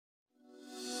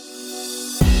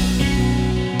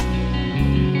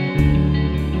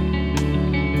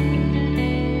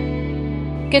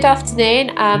Good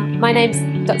afternoon. My name's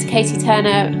Dr. Katie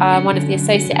Turner. I'm one of the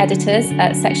associate editors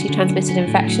at Sexually Transmitted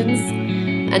Infections.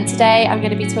 And today I'm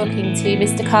going to be talking to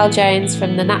Mr. Kyle Jones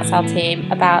from the NatSal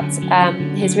team about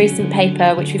his recent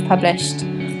paper, which we've published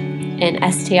in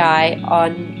STI,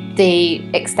 on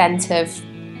the extent of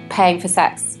paying for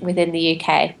sex within the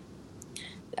UK.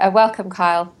 Welcome,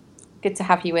 Kyle. Good to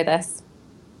have you with us.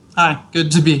 Hi,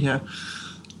 good to be here.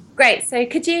 Great. So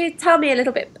could you tell me a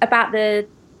little bit about the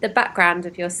background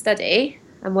of your study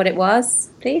and what it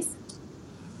was, please?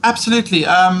 Absolutely.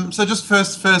 So just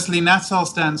firstly, NatSal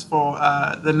stands for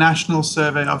the National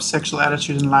Survey of Sexual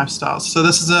Attitude and Lifestyles. So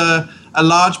this is a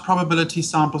large probability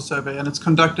sample survey, and it's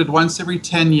conducted once every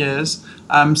 10 years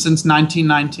since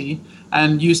 1990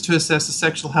 and used to assess the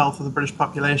sexual health of the British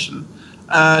population.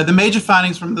 The major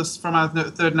findings from our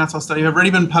third NatSal study have already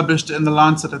been published in The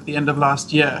Lancet at the end of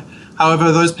last year.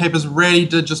 However, those papers really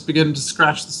did just begin to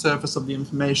scratch the surface of the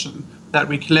information that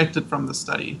we collected from the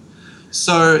study.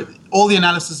 So all the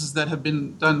analyses that have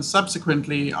been done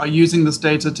subsequently are using this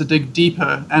data to dig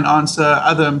deeper and answer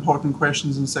other important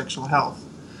questions in sexual health.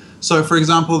 So, for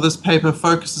example, this paper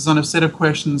focuses on a set of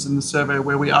questions in the survey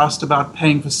where we asked about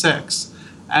paying for sex,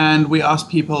 and we asked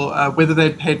people whether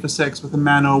they'd paid for sex with a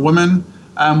man or a woman,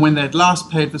 when they'd last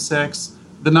paid for sex,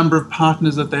 the number of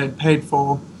partners that they had paid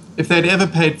for, if they'd ever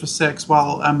paid for sex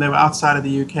while they were outside of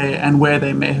the UK, and where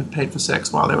they may have paid for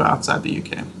sex while they were outside the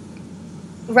UK.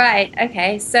 Right.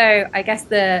 Okay. So I guess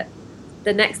the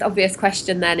next obvious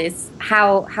question then is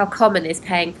how common is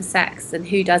paying for sex and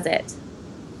who does it?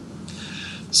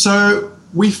 So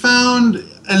we found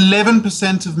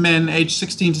 11% of men aged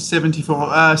 16 to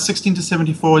 74. 16 to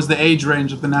 74 is the age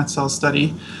range of the NatSal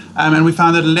study. And we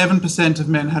found that 11% of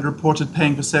men had reported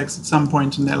paying for sex at some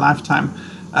point in their lifetime.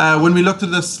 When we looked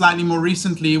at this slightly more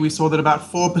recently, we saw that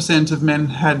about 4% of men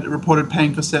had reported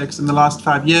paying for sex in the last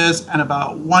 5 years and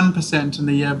about 1% in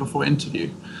the year before interview.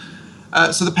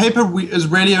 So the paper is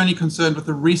really only concerned with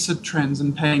the recent trends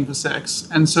in paying for sex.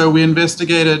 And so we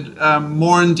investigated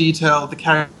more in detail the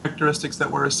characteristics that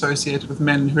were associated with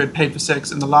men who had paid for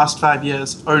sex in the last 5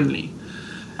 years only.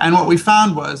 And what we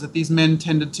found was that these men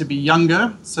tended to be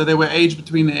younger. So they were aged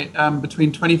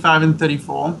between 25 and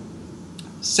 34,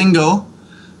 single.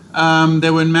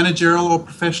 They were in managerial or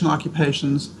professional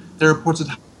occupations. They reported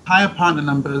higher partner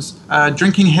numbers,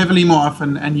 drinking heavily more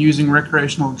often, and using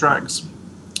recreational drugs.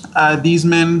 These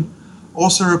men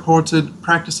also reported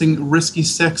practicing risky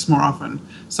sex more often,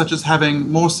 such as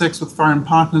having more sex with foreign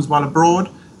partners while abroad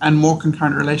and more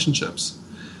concurrent relationships,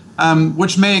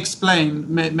 which may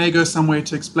go some way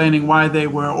to explaining why they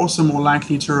were also more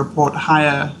likely to report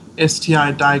higher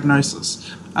STI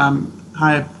diagnosis,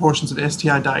 higher proportions of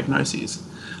STI diagnoses.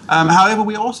 However,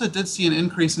 we also did see an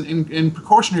increase in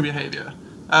precautionary behavior,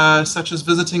 such as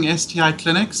visiting STI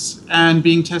clinics and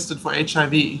being tested for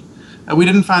HIV. We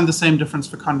didn't find the same difference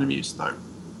for condom use, though.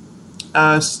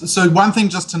 So one thing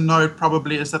just to note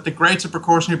probably is that the greater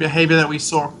precautionary behavior that we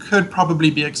saw could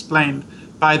probably be explained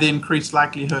by the increased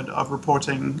likelihood of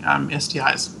reporting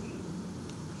STIs.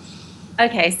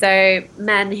 Okay, so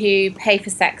men who pay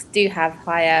for sex do have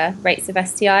higher rates of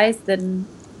STIs than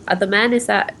other men. Is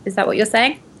that what you're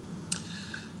saying?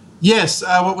 Yes,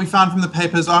 what we found from the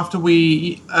papers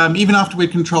even after we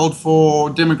controlled for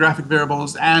demographic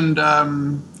variables and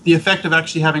the effect of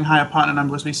actually having higher partner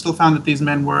numbers, we still found that these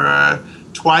men were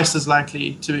twice as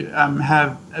likely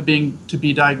to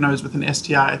be diagnosed with an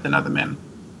STI than other men.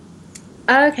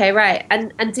 Okay, right.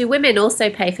 And do women also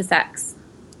pay for sex?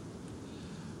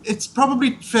 It's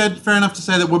probably fair enough to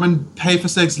say that women pay for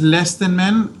sex less than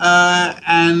men,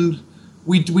 and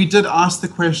we did ask the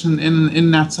question in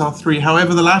NatSal 3.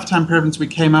 However, the lifetime prevalence we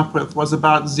came up with was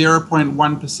about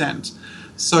 0.1%.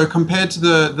 So compared to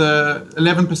the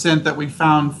 11% that we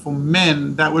found for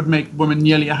men, that would make women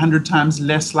nearly 100 times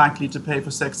less likely to pay for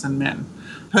sex than men.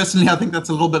 Personally, I think that's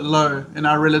a little bit low in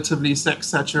our relatively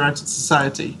sex-saturated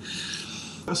society.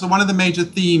 So one of the major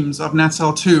themes of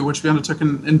NatSal 2, which we undertook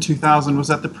in 2000, was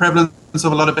that the prevalence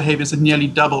of a lot of behaviors had nearly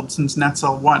doubled since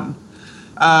NatSal 1.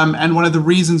 And one of the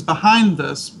reasons behind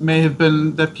this may have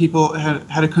been that people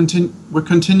were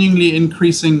continually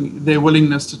increasing their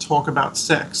willingness to talk about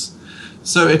sex.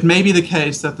 So it may be the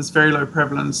case that this very low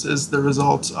prevalence is the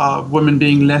result of women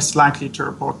being less likely to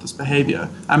report this behavior.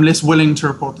 Less willing to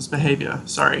report this behavior,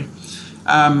 sorry.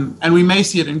 And we may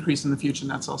see it increase in the future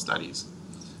in NatSal studies.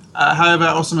 However, I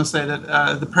also must say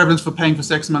that the prevalence for paying for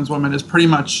sex amongst women is pretty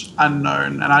much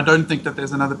unknown, and I don't think that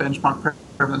there's another benchmark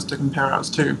prevalence to compare ours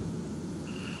to.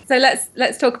 So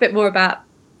let's talk a bit more about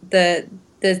the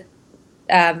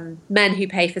men who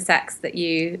pay for sex that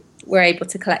you were able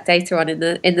to collect data on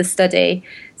in the study.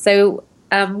 So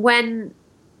when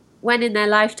when in their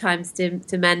lifetimes do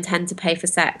men tend to pay for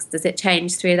sex? Does it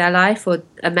change through their life, or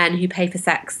are men who pay for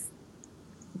sex,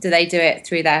 do they do it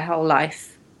through their whole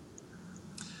life?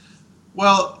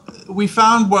 Well, we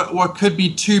found what could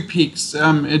be two peaks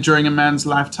during a man's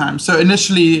lifetime. So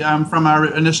initially, from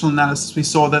our initial analysis, we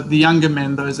saw that the younger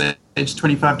men, those aged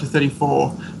 25 to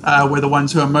 34, were the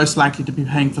ones who are most likely to be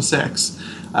paying for sex.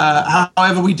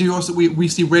 However, we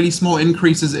see really small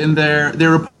increases in their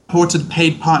reported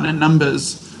paid partner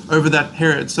numbers over that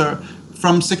period. So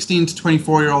from 16 to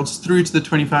 24-year-olds through to the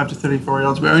 25 to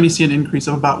 34-year-olds, we only see an increase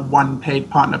of about one paid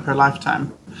partner per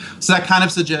lifetime. So that kind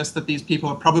of suggests that these people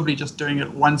are probably just doing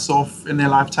it once off in their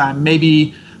lifetime,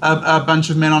 maybe a bunch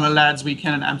of men on a lads'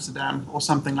 weekend in Amsterdam or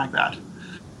something like that.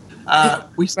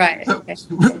 Right. Okay.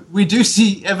 We do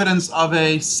see evidence of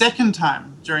a second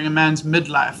time during a man's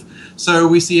midlife. So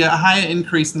we see a higher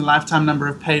increase in the lifetime number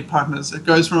of paid partners. It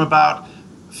goes from about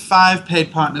 5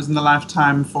 paid partners in the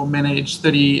lifetime for men aged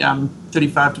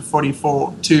 35 to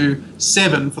 44 to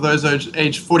 7 for those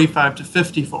aged 45 to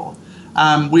 54.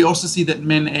 We also see that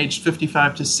men aged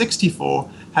 55 to 64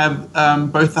 have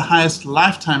both the highest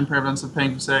lifetime prevalence of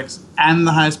paying for sex and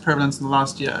the highest prevalence in the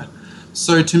last year.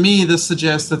 So to me, this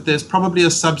suggests that there's probably a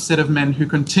subset of men who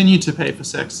continue to pay for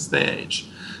sex as they age.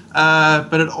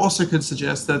 But it also could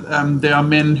suggest that there are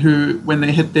men who, when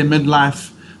they hit their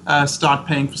midlife, start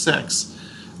paying for sex.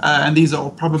 And these are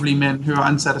all probably men who are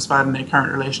unsatisfied in their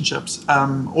current relationships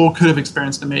or could have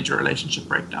experienced a major relationship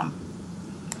breakdown.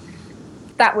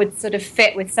 That would sort of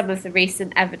fit with some of the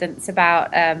recent evidence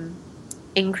about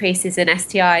increases in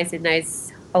STIs in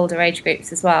those older age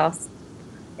groups as well,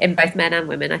 in both men and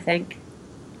women, I think.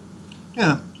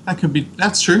 Yeah,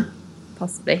 that's true.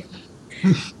 Possibly.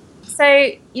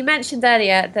 So you mentioned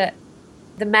earlier that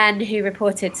the men who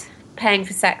reported paying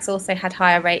for sex also had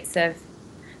higher rates of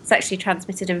sexually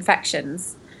transmitted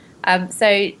infections.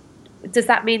 So does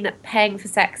that mean that paying for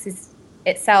sex is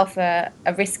itself a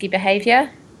risky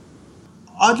behaviour?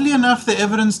 Oddly enough, the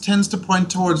evidence tends to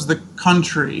point towards the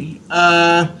contrary.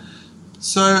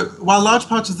 So while large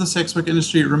parts of the sex work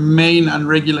industry remain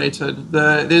unregulated,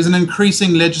 there's an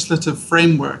increasing legislative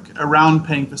framework around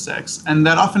paying for sex, and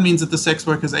that often means that the sex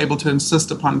worker is able to insist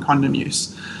upon condom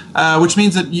use, which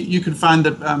means that you could find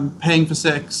that paid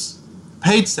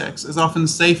sex is often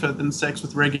safer than sex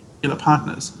with regular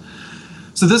partners.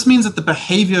 So this means that the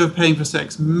behavior of paying for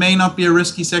sex may not be a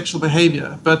risky sexual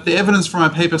behavior, but the evidence from our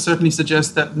paper certainly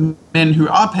suggests that men who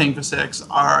are paying for sex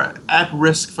are at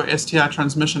risk for STI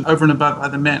transmission over and above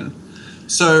other men.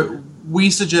 So we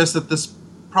suggest that this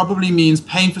probably means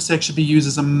paying for sex should be used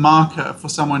as a marker for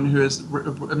someone who is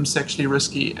sexually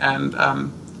risky and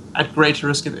at greater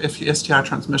risk of STI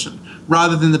transmission,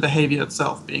 rather than the behavior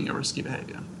itself being a risky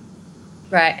behavior.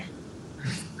 Right.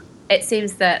 It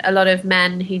seems that a lot of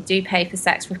men who do pay for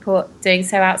sex report doing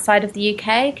so outside of the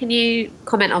UK. Can you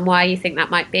comment on why you think that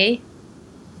might be?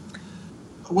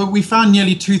 Well, we found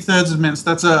nearly 2/3 of men, so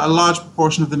that's a large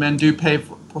proportion of the men do pay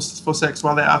for sex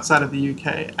while they're outside of the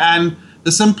UK. And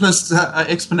the simplest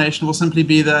explanation will simply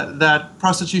be that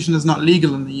prostitution is not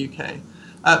legal in the UK.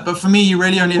 But for me, you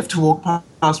really only have to walk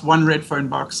past one red phone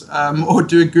box or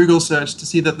do a Google search to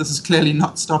see that this is clearly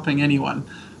not stopping anyone.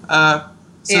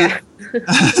 Yeah.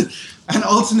 An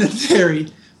alternate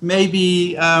theory may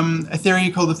be a theory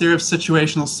called the theory of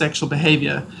situational sexual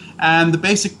behavior. And the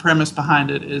basic premise behind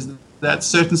it is that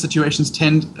certain situations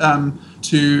tend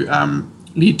to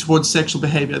lead towards sexual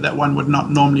behavior that one would not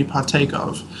normally partake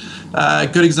of.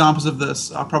 Good examples of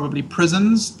this are probably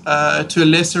prisons, to a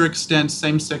lesser extent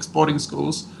same-sex boarding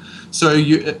schools. So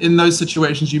in those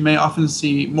situations, you may often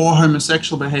see more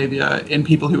homosexual behavior in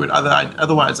people who would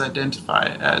otherwise identify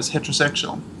as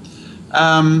heterosexual.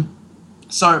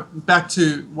 So back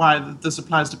to why this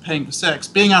applies to paying for sex.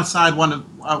 Being outside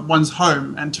one's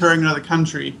home and touring another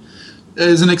country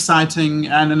is an exciting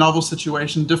and a novel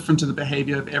situation different to the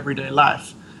behavior of everyday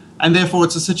life. And therefore,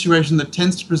 it's a situation that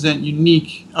tends to present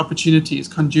unique opportunities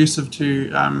conducive to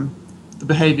the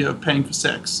behavior of paying for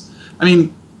sex. I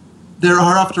mean, there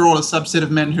are, after all, a subset of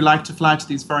men who like to fly to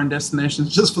these foreign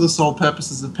destinations just for the sole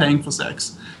purposes of paying for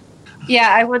sex.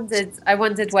 Yeah, I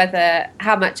wondered whether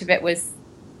how much of it was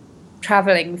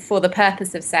travelling for the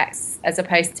purpose of sex as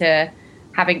opposed to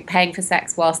paying for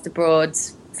sex whilst abroad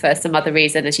for some other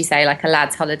reason, as you say, like a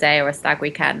lad's holiday or a stag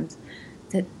weekend.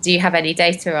 Do you have any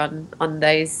data on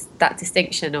that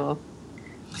distinction, or?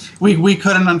 We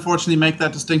couldn't, unfortunately, make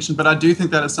that distinction, but I do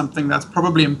think that is something that's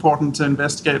probably important to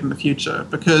investigate in the future,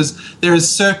 because there is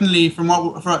certainly, from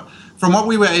from what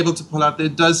we were able to pull out, there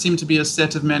does seem to be a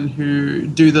set of men who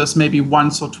do this maybe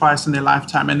once or twice in their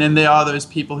lifetime, and then there are those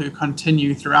people who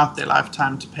continue throughout their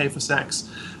lifetime to pay for sex.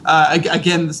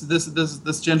 Again,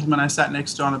 this gentleman I sat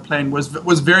next to on a plane was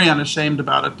very unashamed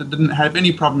about it. Didn't have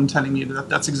any problem telling me that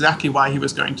that's exactly why he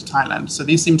was going to Thailand. So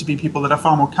these seem to be people that are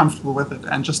far more comfortable with it,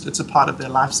 and just it's a part of their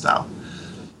lifestyle.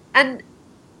 And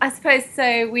I suppose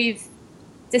so. We've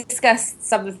discussed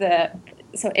some of the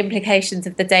sort of implications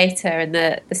of the data and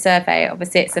the survey.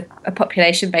 Obviously, it's a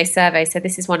population-based survey, so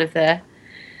this is one of the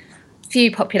few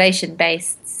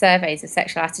population-based surveys of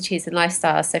sexual attitudes and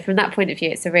lifestyles. So from that point of view,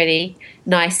 it's a really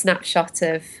nice snapshot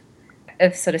of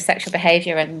sort of sexual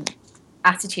behaviour and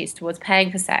attitudes towards paying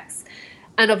for sex.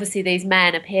 And obviously these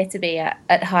men appear to be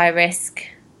at high risk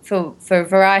for a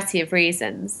variety of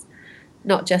reasons,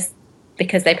 not just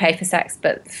because they pay for sex,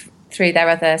 but through their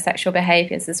other sexual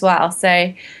behaviours as well.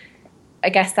 So I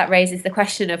guess that raises the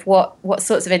question of what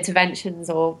sorts of interventions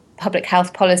or public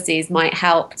health policies might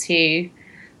help to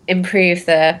improve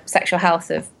the sexual health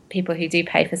of people who do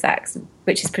pay for sex,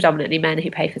 which is predominantly men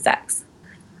who pay for sex.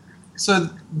 So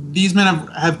these men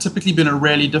have typically been a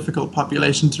really difficult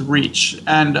population to reach,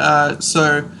 and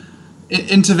so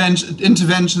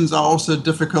interventions are also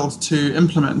difficult to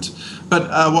implement. But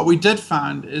what we did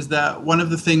find is that one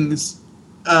of the things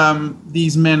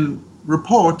these men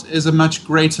report is a much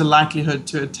greater likelihood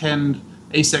to attend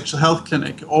a sexual health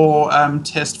clinic or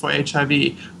test for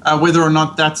HIV, whether or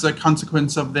not that's a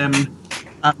consequence of them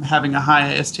having a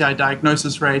higher STI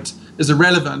diagnosis rate is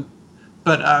irrelevant.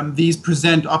 But these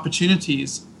present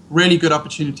opportunities, really good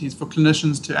opportunities for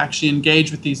clinicians to actually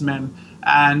engage with these men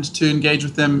and to engage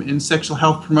with them in sexual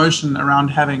health promotion around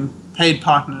having paid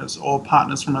partners or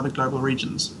partners from other global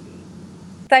regions.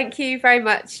 Thank you very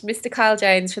much, Mr. Kyle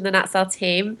Jones from the NatSal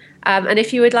team. And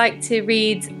if you would like to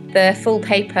read the full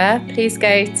paper, please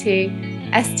go to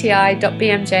sti.bmj.com